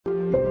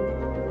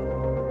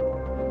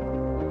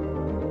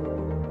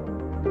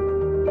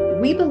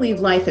We believe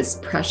life is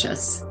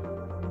precious.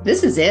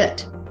 This is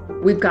it.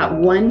 We've got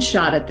one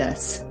shot at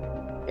this.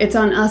 It's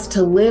on us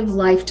to live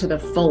life to the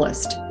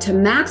fullest, to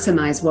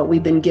maximize what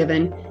we've been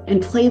given,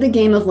 and play the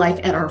game of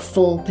life at our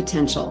full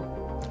potential.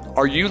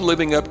 Are you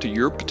living up to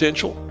your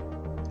potential?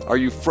 Are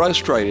you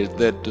frustrated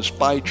that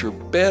despite your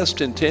best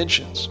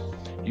intentions,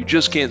 you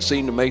just can't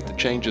seem to make the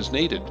changes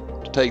needed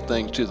to take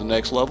things to the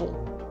next level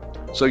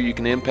so you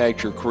can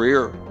impact your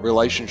career,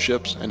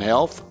 relationships, and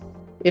health?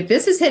 If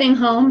this is hitting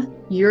home,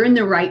 you're in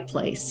the right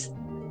place.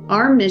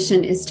 Our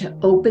mission is to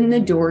open the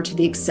door to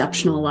the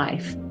exceptional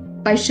life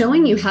by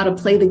showing you how to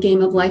play the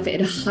game of life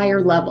at a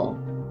higher level.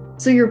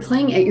 So you're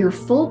playing at your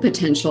full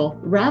potential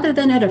rather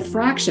than at a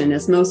fraction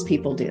as most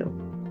people do.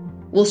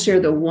 We'll share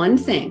the one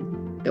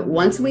thing that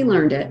once we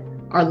learned it,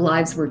 our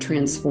lives were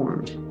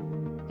transformed.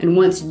 And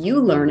once you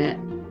learn it,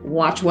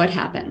 watch what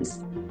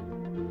happens.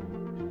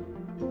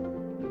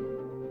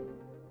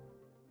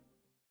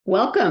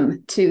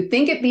 Welcome to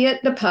Think It Be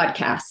It, the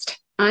podcast.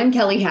 I'm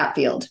Kelly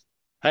Hatfield.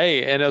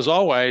 Hey, and as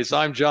always,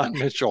 I'm John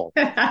Mitchell.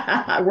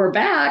 We're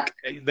back.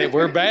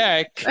 We're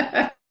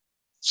back.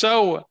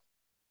 So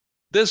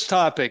this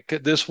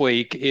topic this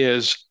week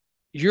is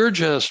you're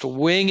just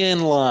winging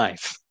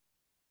life.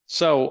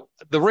 So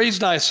the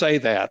reason I say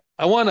that,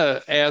 I want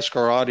to ask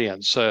our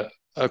audience a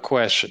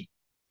question,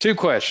 two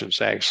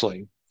questions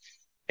actually.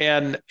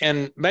 And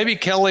maybe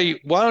Kelly,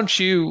 why don't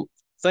you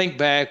think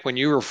back when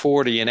you were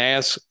 40 and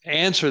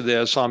answer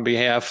this on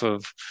behalf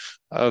of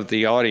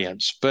the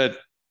audience. But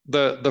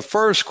the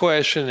first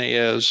question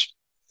is,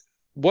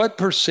 what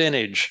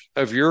percentage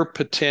of your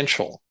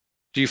potential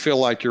do you feel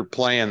like you're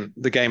playing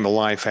the game of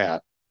life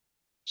at?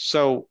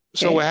 So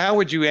how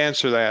would you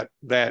answer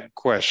that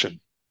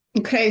question?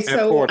 Okay,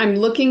 so I'm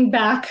looking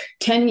back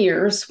 10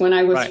 years when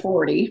I was Right.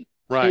 40.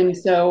 Right. And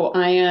so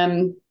I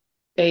am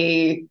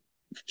a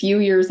few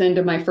years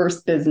into my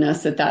first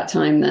business at that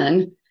time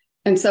then.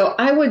 And so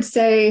I would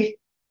say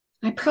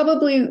I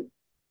probably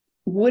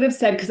would have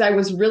said, because I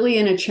was really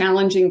in a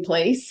challenging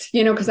place,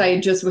 because I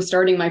just was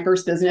starting my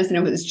first business and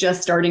it was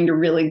just starting to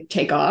really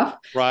take off.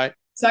 Right.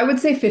 So I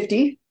would say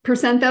 50%,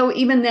 though.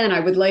 Even then,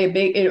 I would lay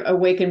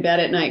awake in bed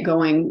at night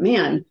going,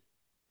 man,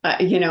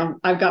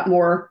 I've got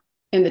more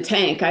in the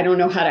tank. I don't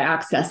know how to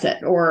access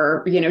it,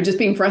 or, just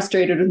being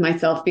frustrated with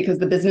myself because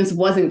the business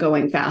wasn't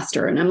going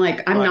faster. And I'm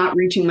like, I'm not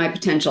reaching my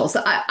potential.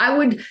 So I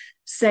would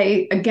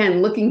say,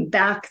 again, looking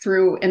back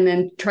through and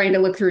then trying to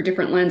look through a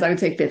different lens, I would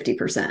say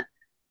 50%.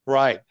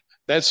 Right.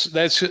 That's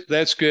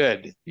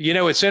good.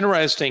 It's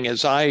interesting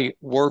as I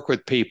work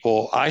with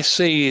people, I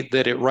see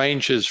that it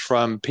ranges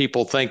from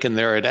people thinking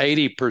they're at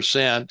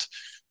 80%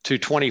 to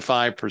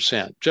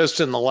 25%. Just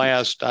in the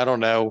last,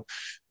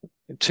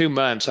 2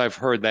 months, I've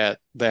heard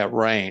that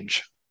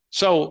range.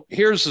 So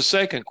here's the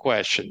second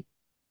question.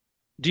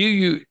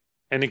 And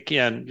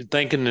again,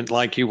 thinking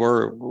like you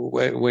were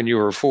when you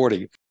were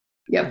 40,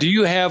 Yep. Do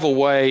you have a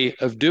way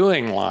of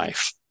doing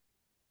life?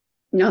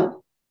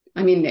 No.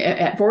 I mean,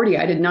 at 40,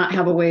 I did not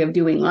have a way of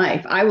doing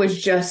life. I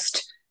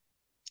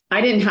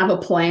didn't have a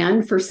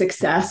plan for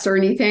success or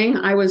anything.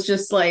 I was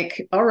just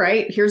like, all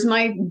right, here's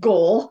my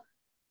goal.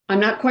 I'm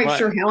not quite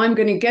sure how I'm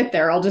going to get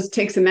there. I'll just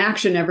take some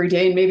action every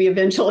day and maybe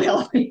eventually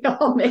I'll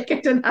make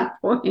it to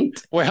that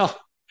point. Well,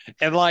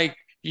 and like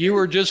you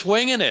were just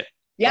winging it.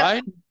 Yeah,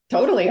 right?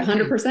 Totally.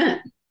 100%.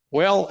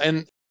 Well,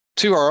 and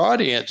to our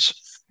audience,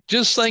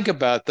 just think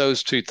about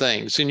those two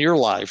things in your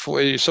life.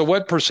 So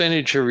what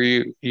percentage are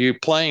you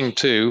playing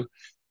to,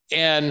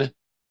 and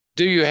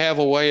do you have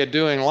a way of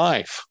doing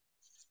life?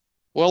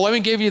 Well, let me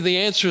give you the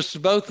answers to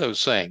both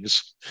those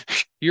things.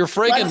 You're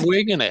friggin'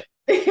 winging it.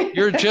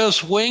 You're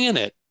just winging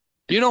it.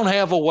 You don't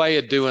have a way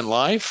of doing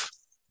life.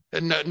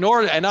 And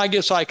I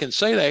guess I can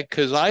say that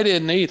because I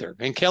didn't either,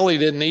 and Kelly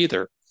didn't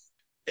either.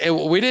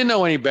 We didn't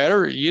know any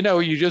better. You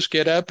just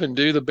get up and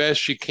do the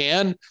best you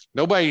can.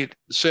 Nobody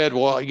said,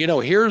 well,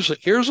 here's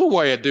a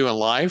way of doing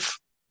life.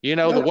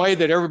 The way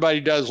that everybody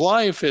does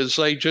life is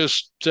they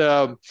just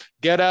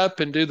get up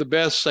and do the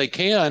best they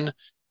can.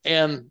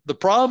 And the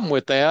problem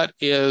with that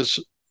is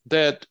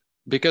that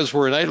because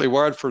we're innately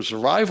wired for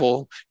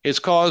survival, it's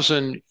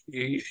causing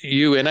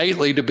you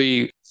innately to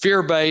be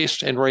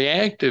fear-based and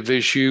reactive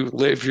as you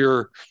live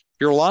your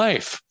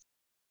life.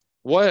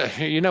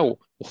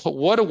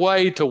 What a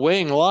way to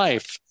wing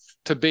life,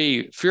 to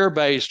be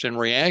fear-based and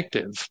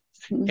reactive.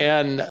 Mm-hmm.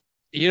 And,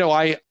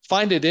 I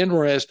find it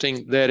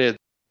interesting that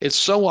it's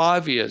so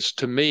obvious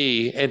to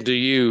me and to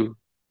you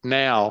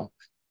now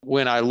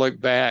when I look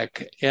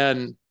back.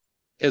 And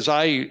as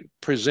I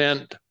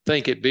present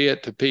Think It Be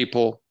It to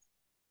people,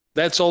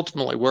 that's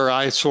ultimately where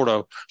I sort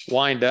of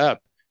wind up,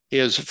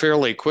 is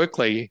fairly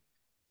quickly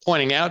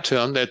pointing out to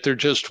them that they're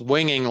just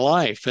winging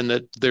life and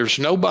that there's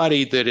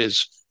nobody that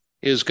is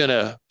going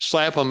to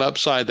slap them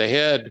upside the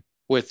head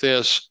with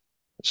this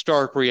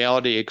stark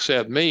reality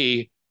except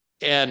me.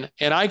 And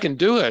I can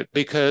do it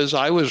because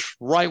I was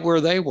right where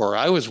they were.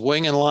 I was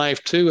winging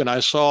life too. And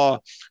I saw,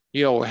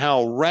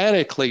 how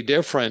radically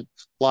different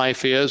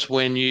life is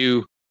when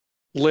you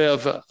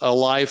live a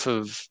life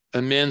of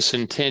immense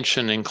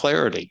intention and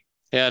clarity.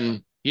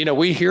 And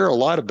we hear a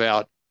lot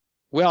about,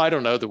 well, I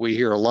don't know that we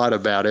hear a lot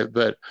about it,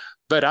 but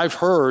I've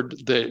heard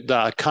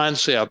the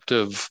concept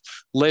of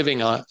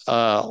living a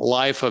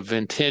life of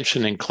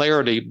intention and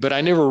clarity, but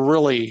I never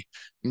really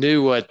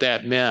knew what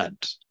that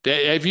meant.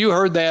 Have you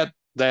heard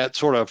that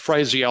sort of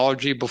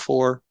phraseology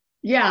before?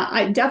 Yeah,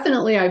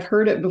 I've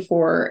heard it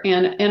before.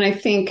 And I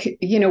think,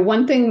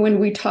 one thing when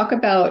we talk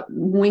about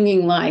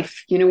winging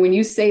life, when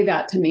you say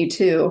that to me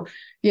too,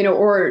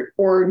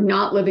 or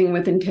not living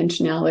with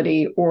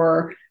intentionality,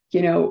 or,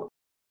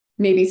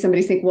 maybe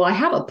somebody's thinking, well, I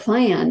have a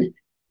plan,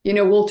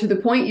 well, to the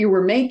point you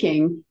were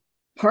making,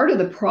 part of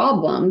the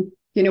problem,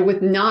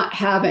 with not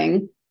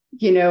having,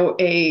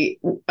 a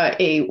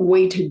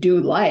way to do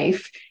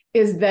life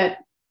is that,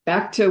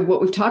 back to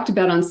what we've talked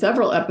about on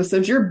several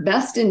episodes, your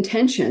best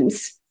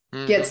intentions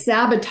get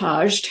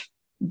sabotaged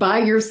by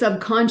your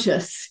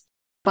subconscious,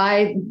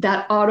 by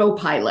that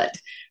autopilot.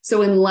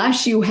 So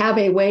unless you have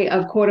a way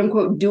of quote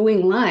unquote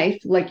doing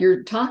life, like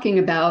you're talking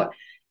about,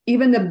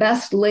 even the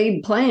best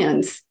laid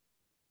plans,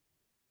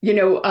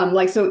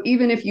 so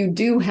even if you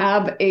do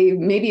have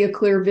maybe a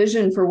clear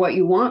vision for what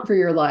you want for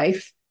your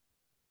life,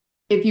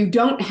 if you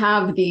don't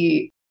have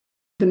the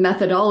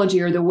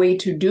methodology or the way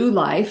to do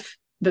life,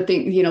 the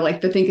thing,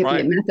 like the Think It Be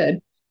It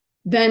method,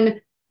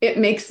 then it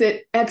makes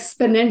it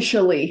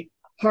exponentially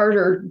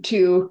harder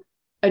to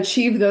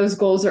achieve those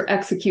goals or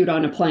execute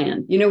on a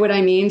plan. You know what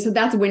I mean? So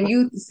that's when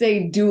you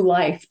say do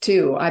life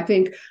too. I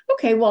think,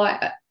 okay, well,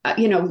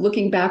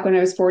 looking back when I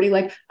was 40,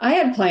 like I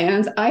had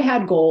plans, I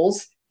had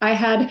goals, I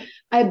had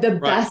the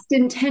best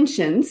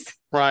intentions.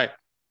 Right.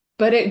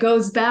 But it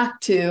goes back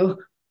to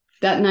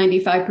that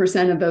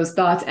 95% of those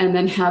thoughts, and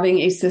then having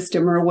a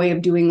system or a way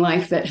of doing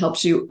life that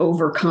helps you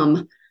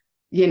overcome,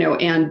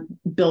 and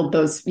build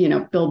those,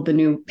 build the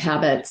new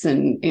habits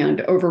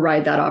and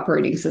override that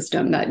operating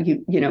system, that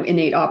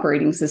innate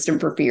operating system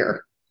for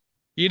fear.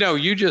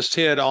 You just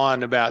hit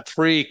on about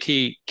three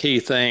key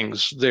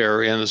things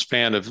there in the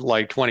span of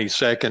like 20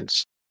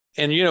 seconds.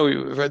 And,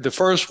 the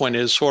first one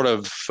is sort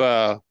of,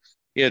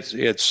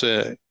 it's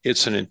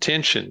an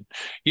intention.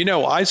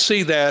 I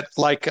see that,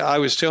 like I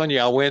was telling you,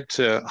 I went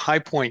to High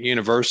Point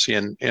University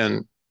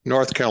in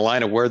North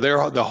Carolina, where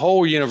the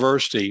whole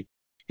university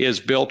is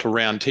built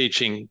around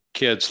teaching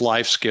kids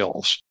life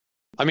skills.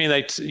 I mean,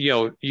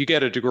 you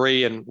get a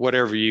degree in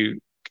whatever you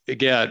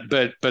get,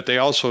 but they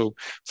also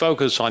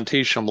focus on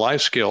teaching them life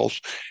skills.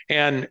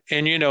 And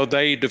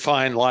they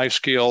define life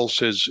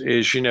skills as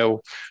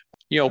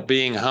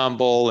being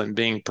humble and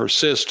being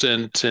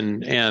persistent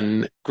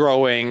and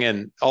growing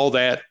and all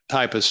that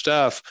type of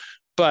stuff.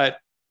 But,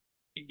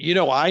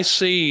 I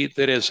see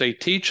that as they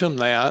teach them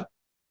that,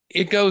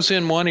 it goes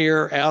in one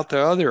ear, out the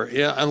other,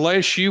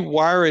 unless you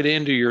wire it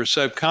into your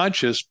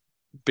subconscious,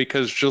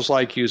 because just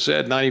like you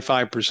said,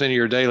 95% of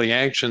your daily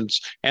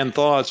actions and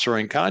thoughts are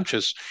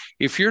unconscious.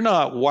 If you're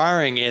not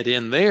wiring it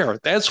in there,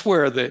 that's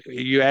where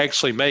you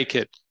actually make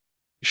it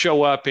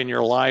show up in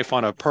your life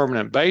on a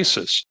permanent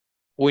basis.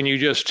 When you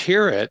just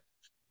hear it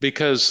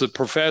because the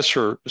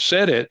professor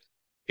said it,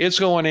 it's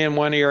going in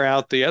one ear,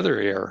 out the other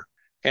ear.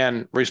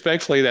 And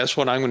respectfully, that's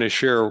what I'm going to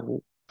share.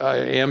 I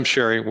am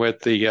sharing with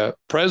the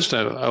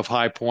president of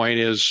High Point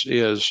is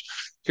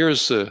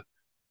here's I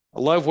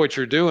love what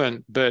you're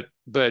doing, but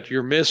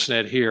you're missing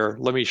it here.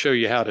 Let me show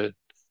you how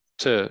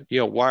to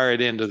wire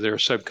it into their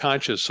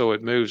subconscious so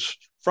it moves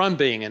from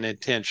being an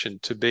intention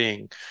to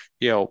being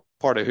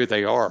part of who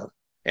they are.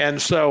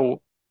 And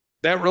so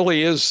that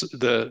really is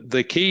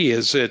the key,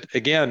 is that,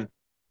 again,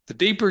 the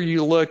deeper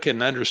you look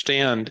and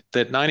understand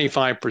that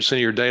 95% of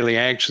your daily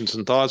actions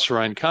and thoughts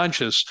are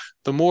unconscious,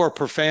 the more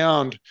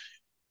profound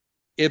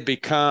it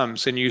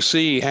becomes. And you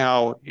see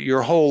how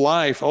your whole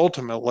life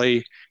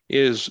ultimately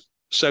is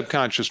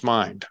subconscious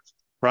mind,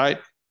 right?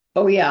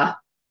 Oh, yeah.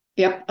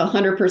 Yep,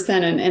 100%.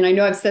 And I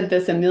know I've said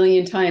this a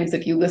million times.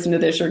 If you listen to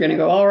this, you're going to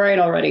go, all right,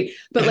 already.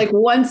 But like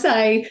once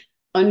I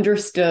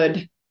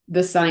understood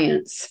the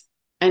science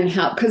and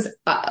how, because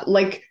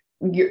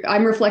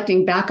I'm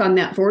reflecting back on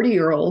that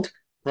 40-year-old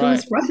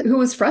who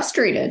was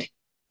frustrated,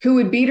 who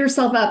would beat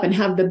herself up and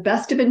have the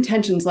best of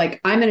intentions,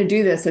 like, I'm going to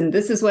do this and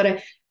this is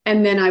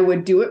and then I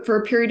would do it for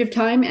a period of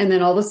time. And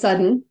then all of a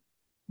sudden,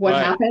 what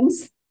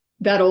happens?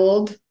 That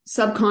old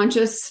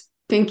subconscious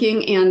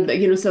thinking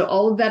and, so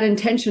all of that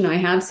intention I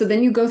have. So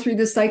then you go through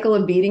this cycle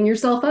of beating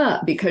yourself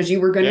up because you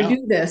were going to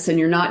do this and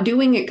you're not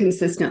doing it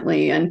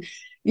consistently. And,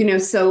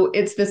 so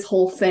it's this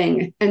whole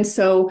thing. And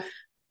so,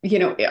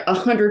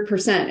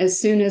 100%, as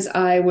soon as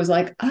I was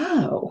like,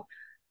 oh,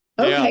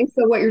 okay.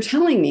 So what you're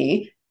telling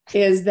me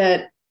is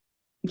that,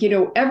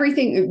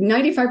 everything,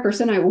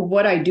 95% of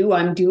what I do,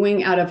 I'm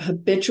doing out of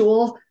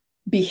habitual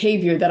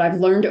behavior that I've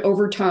learned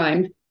over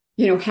time,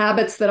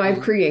 habits that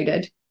I've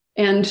created,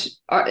 and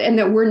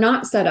that we're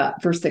not set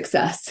up for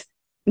success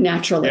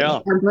naturally.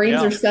 Our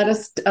brains are set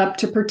up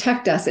to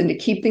protect us and to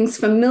keep things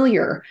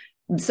familiar.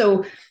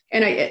 So,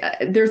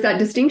 and there's that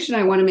distinction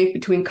I want to make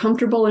between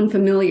comfortable and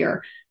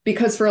familiar,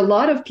 because for a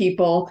lot of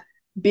people,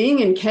 being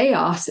in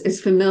chaos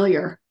is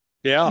familiar.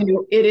 Yeah.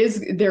 It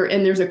is there,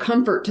 and there's a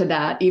comfort to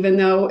that, even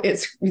though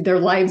their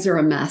lives are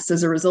a mess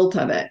as a result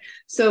of it.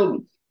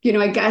 So,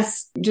 I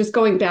guess just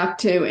going back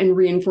to and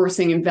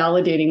reinforcing and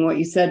validating what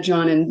you said,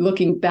 John, and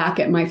looking back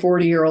at my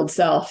 40-year-old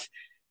self,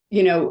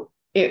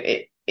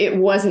 it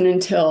wasn't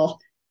until,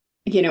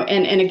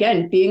 and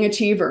again, being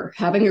achiever,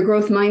 having a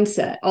growth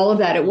mindset, all of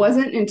that, it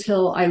wasn't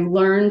until I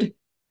learned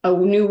a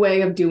new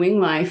way of doing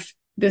life,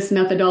 this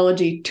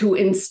methodology to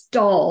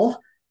install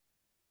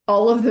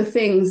all of the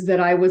things that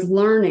I was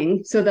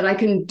learning so that I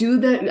could do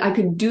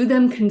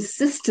them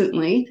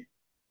consistently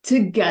to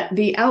get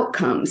the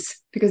outcomes,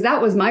 because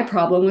that was my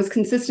problem, was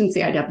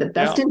consistency. I'd have the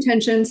best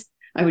intentions.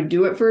 I would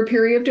do it for a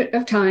period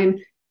of time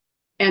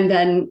and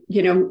then,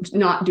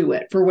 not do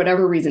it for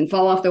whatever reason,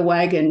 fall off the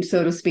wagon,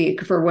 so to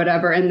speak, for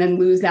whatever, and then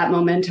lose that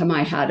momentum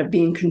I had of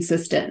being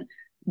consistent.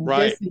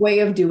 Right. This way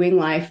of doing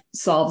life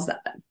solves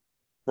that.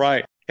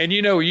 Right. And,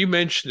 you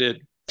mentioned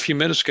it a few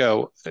minutes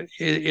ago.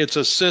 It's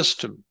a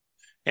system.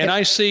 And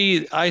I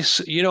see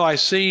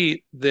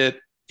that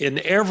in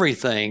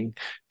everything,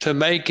 to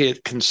make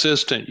it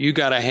consistent, you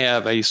got to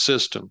have a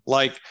system.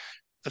 Like,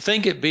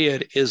 think it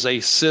is a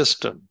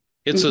system.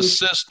 It's a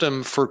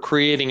system for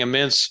creating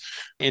immense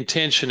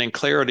intention and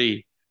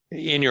clarity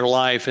in your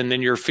life. And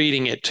then you're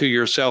feeding it to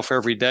yourself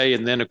every day.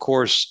 And then, of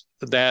course,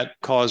 that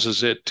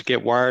causes it to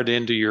get wired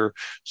into your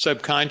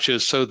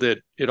subconscious so that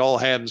it all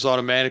happens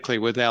automatically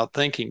without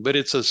thinking. But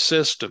it's a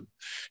system.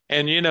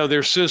 And,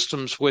 there's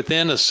systems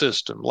within a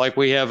system. Like,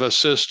 we have a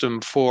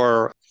system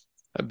for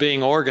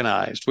being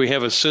organized. We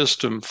have a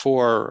system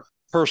for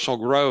personal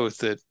growth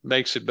that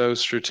makes it both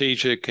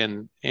strategic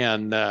and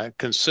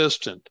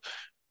consistent.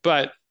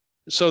 But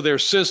so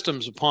there's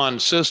systems upon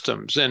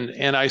systems.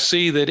 And I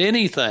see that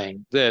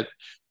anything that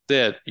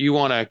you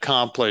want to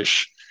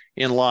accomplish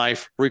in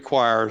life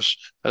requires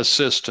a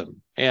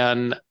system.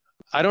 And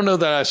I don't know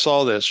that I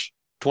saw this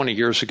 20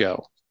 years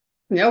ago.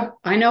 Nope.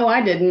 I know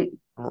I didn't.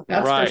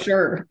 That's right. For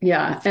sure.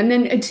 Yeah. And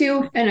then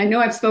too, and I know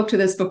I've spoke to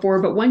this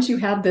before, but once you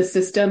have the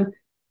system,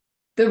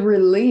 the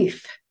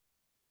relief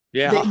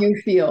that you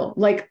feel,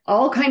 like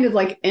all kind of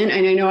like, and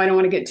I know I don't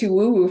want to get too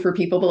woo-woo for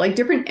people, but like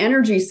different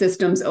energy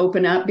systems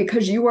open up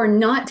because you are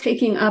not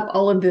taking up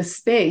all of this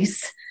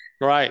space.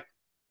 Right.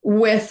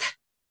 With,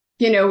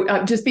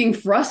 just being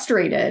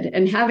frustrated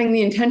and having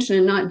the intention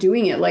and not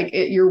doing it. Like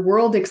your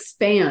world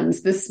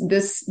expands.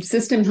 This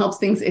system helps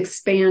things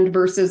expand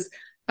versus,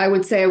 I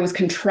would say, I was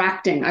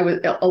contracting. I was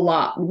a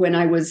lot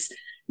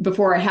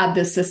before I had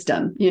this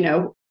system,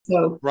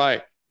 so.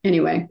 Right.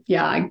 Anyway.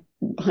 Yeah. I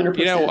 100%.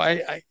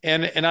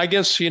 I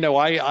guess,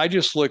 I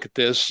just look at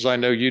this, as I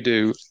know you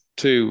do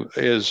too,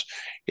 is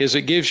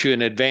it gives you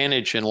an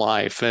advantage in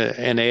life,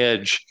 an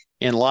edge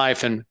in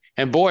life. And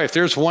boy, if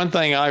there's one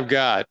thing I've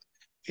got,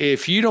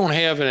 if you don't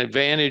have an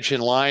advantage in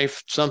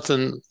life,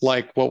 something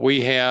like what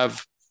we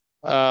have,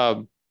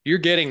 you're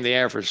getting the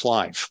average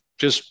life.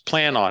 Just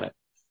plan on it.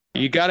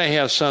 You got to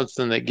have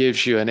something that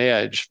gives you an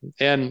edge.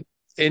 And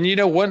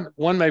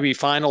one maybe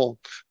final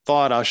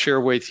thought I'll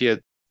share with you.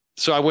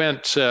 So I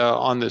went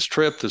on this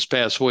trip this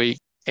past week,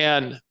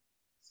 and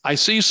I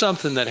see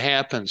something that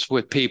happens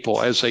with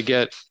people as they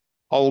get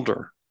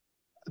older.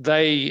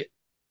 They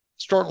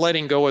start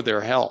letting go of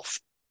their health.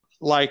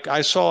 Like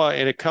I saw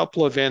in a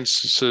couple of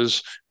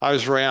instances, I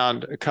was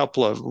around a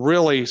couple of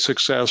really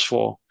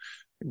successful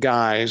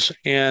guys,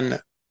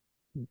 and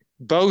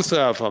both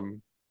of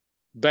them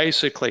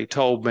basically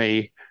told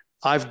me,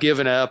 I've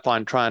given up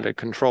on trying to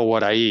control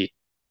what I eat.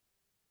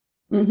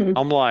 Mm-hmm.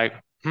 I'm like,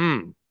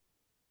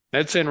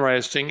 that's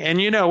interesting. And,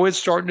 it's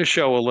starting to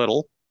show a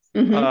little.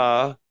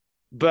 Mm-hmm.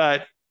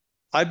 But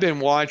I've been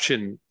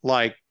watching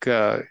like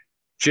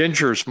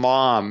Ginger's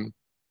mom,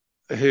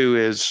 who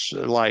is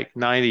like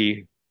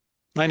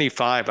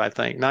 95, I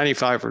think,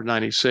 95 or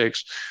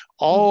 96,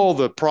 all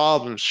the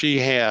problems she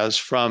has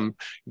from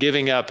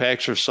giving up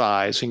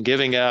exercise and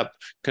giving up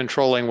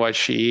controlling what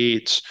she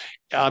eats.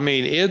 I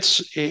mean,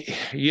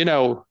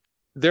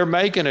 they're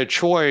making a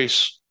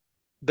choice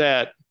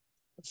that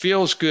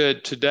feels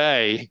good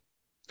today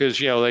because,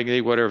 they can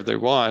eat whatever they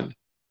want,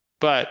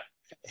 but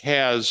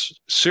has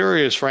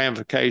serious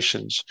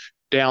ramifications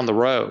down the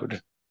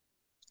road.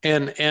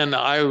 And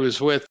I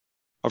was with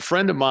a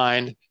friend of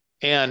mine,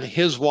 and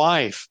his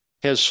wife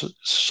has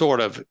sort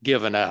of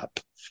given up.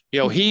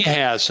 He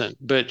hasn't,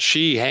 but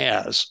she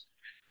has.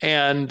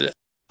 And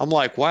I'm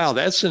like, wow,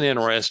 that's an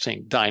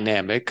interesting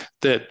dynamic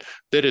that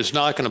is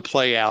not going to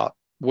play out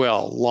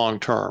well long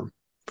term.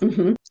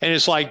 Mm-hmm. And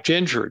it's like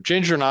Ginger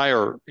and I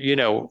are,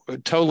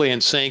 totally in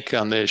sync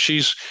on this.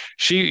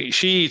 She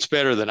eats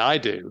better than I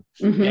do,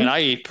 mm-hmm. and I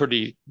eat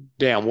pretty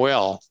damn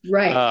well.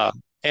 Right.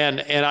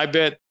 And I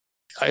bet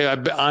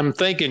I'm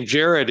thinking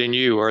Jared and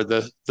you are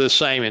the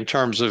same in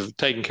terms of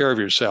taking care of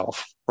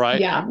yourself, right?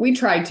 Yeah, we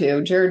try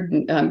to.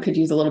 Jared could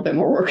use a little bit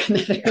more work in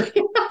that area.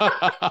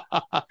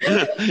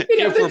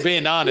 If we're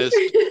being honest.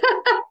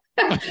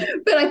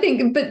 But I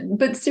think,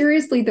 but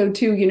seriously though,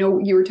 too,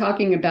 you were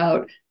talking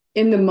about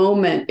in the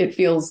moment, it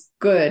feels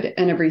good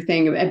and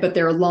everything, but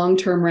there are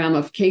long-term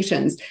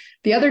ramifications.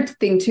 the other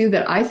thing too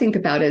that I think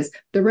about is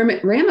the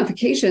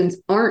ramifications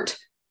aren't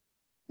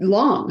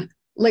long.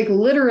 Like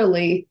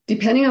literally,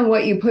 depending on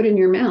what you put in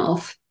your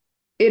mouth,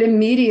 it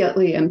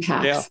immediately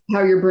impacts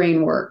how your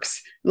brain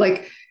works.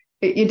 Like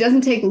it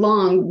doesn't take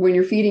long when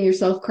you're feeding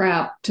yourself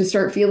crap to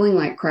start feeling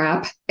like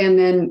crap, and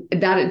then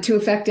that to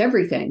affect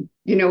everything.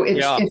 It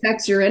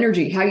affects your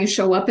energy, how you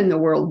show up in the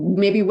world,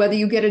 maybe whether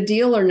you get a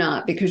deal or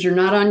not because you're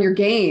not on your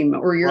game,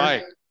 or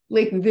you're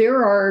like,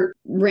 there are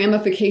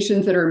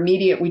ramifications that are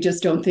immediate. We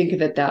just don't think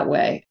of it that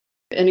way.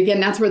 And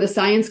again, that's where the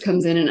science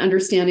comes in, and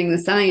understanding the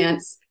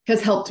science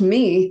has helped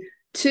me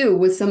too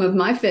with some of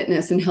my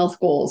fitness and health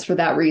goals for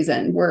that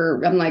reason,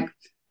 where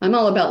I'm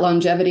all about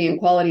longevity and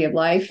quality of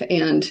life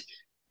and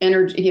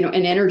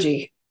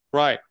energy.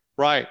 Right.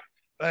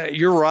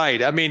 You're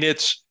right. I mean,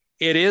 it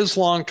is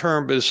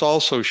long-term, but it's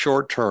also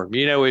short-term.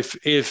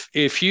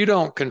 If you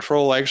don't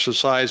control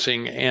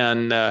exercising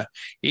and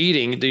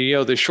eating,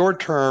 the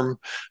short-term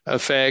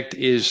effect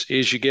is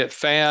you get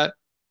fat.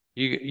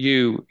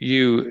 You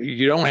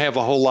don't have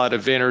a whole lot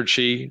of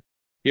energy.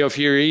 If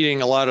you're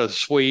eating a lot of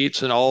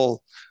sweets and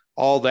all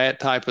that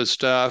type of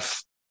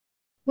stuff.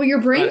 Well,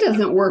 your brain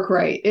doesn't work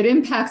right. It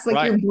impacts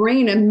your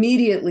brain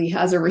immediately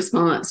has a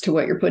response to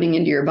what you're putting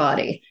into your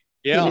body.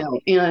 Yeah.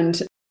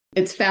 And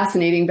it's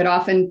fascinating, but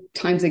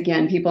oftentimes,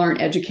 again, people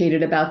aren't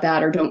educated about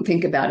that or don't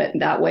think about it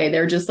that way.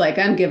 They're just like,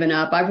 I'm giving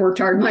up. I've worked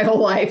hard my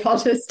whole life. I'll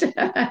just,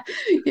 and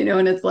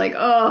it's like,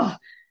 I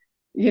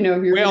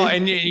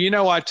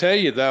tell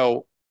you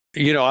though,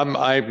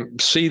 I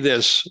see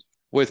this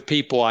with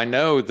people I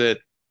know that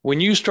when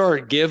you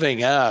start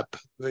giving up,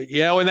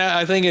 and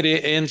I think it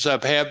ends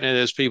up happening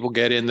as people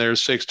get in their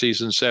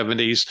 60s and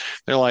 70s.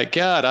 They're like,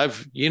 God,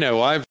 I've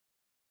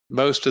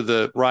most of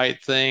the right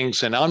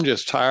things, and I'm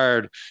just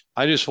tired.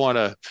 I just want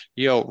to,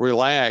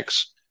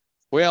 relax.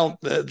 Well,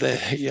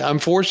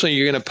 unfortunately,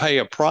 you're going to pay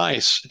a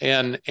price,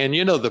 and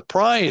the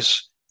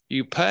price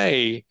you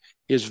pay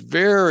is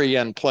very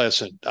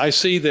unpleasant. I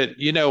see that,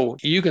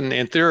 you can,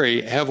 in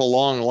theory, have a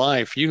long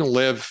life. You can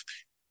live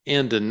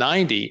into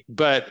 90,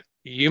 but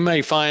you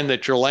may find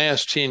that your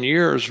last 10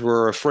 years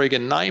were a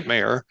friggin'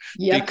 nightmare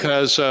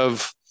because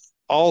of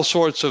all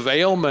sorts of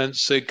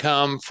ailments that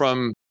come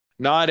from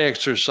not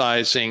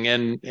exercising.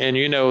 And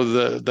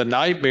the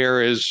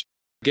nightmare is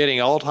getting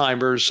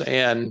Alzheimer's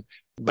and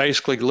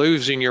basically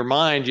losing your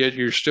mind, yet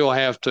you still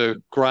have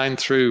to grind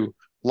through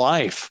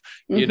life,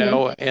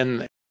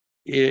 and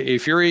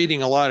if you're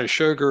eating a lot of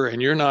sugar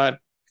and you're not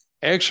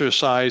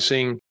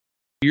exercising,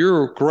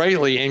 you're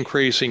greatly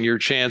increasing your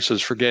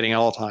chances for getting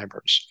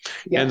Alzheimer's.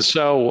 Yeah. And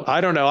so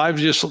I don't know.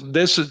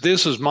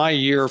 This is my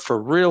year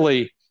for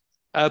really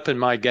upping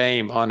my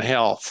game on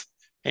health.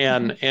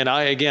 And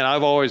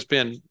I've always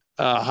been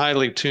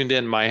highly tuned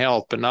in my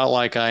health, but not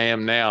like I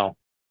am now.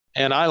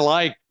 And I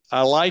like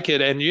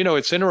it. And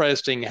it's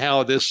interesting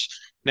how this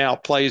now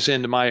plays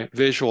into my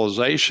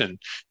visualization.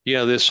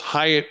 This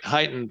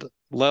heightened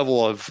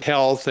level of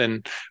health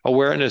and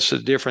awareness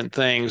of different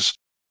things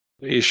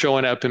is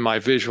showing up in my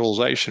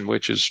visualization,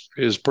 which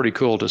is pretty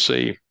cool to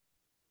see.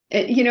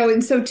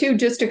 And so too,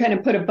 just to kind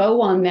of put a bow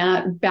on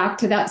that, back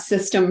to that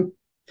system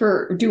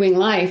for doing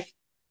life,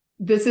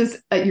 this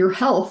is your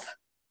health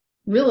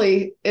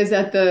really is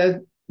at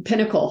the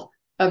pinnacle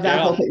of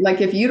that whole thing.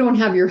 Like if you don't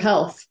have your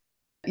health,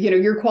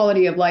 your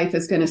quality of life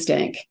is going to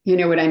stink. You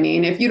know what I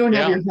mean? If you don't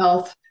have your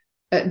health,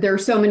 there are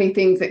so many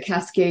things that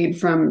cascade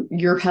from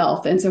your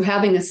health. And so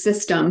having a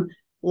system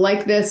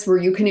like this where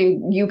you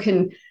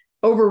can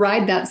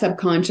override that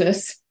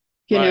subconscious,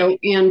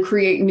 and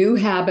create new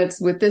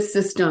habits with this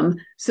system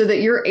so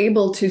that you're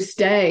able to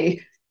stay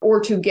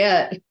or to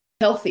get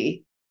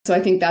healthy. So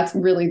I think that's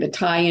really the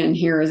tie-in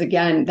here is,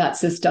 again, that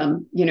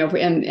system,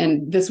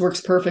 and this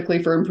works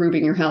perfectly for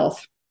improving your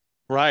health.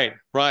 Right.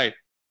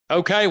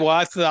 Okay. Well,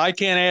 I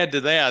can't add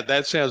to that.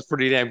 That sounds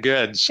pretty damn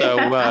good. So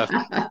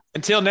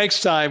until next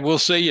time, we'll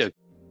see you.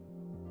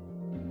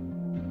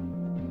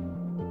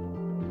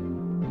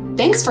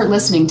 Thanks for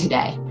listening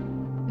today.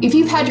 If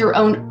you've had your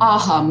own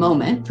aha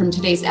moment from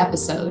today's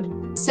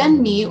episode,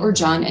 send me or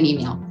John an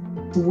email.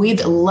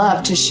 We'd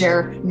love to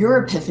share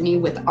your epiphany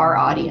with our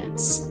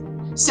audience.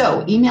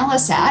 So email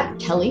us at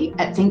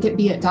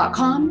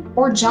kelly@thinkitbeit.com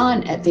or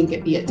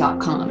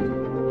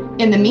john@thinkitbeit.com.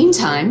 In the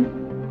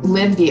meantime,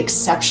 live the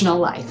exceptional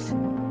life.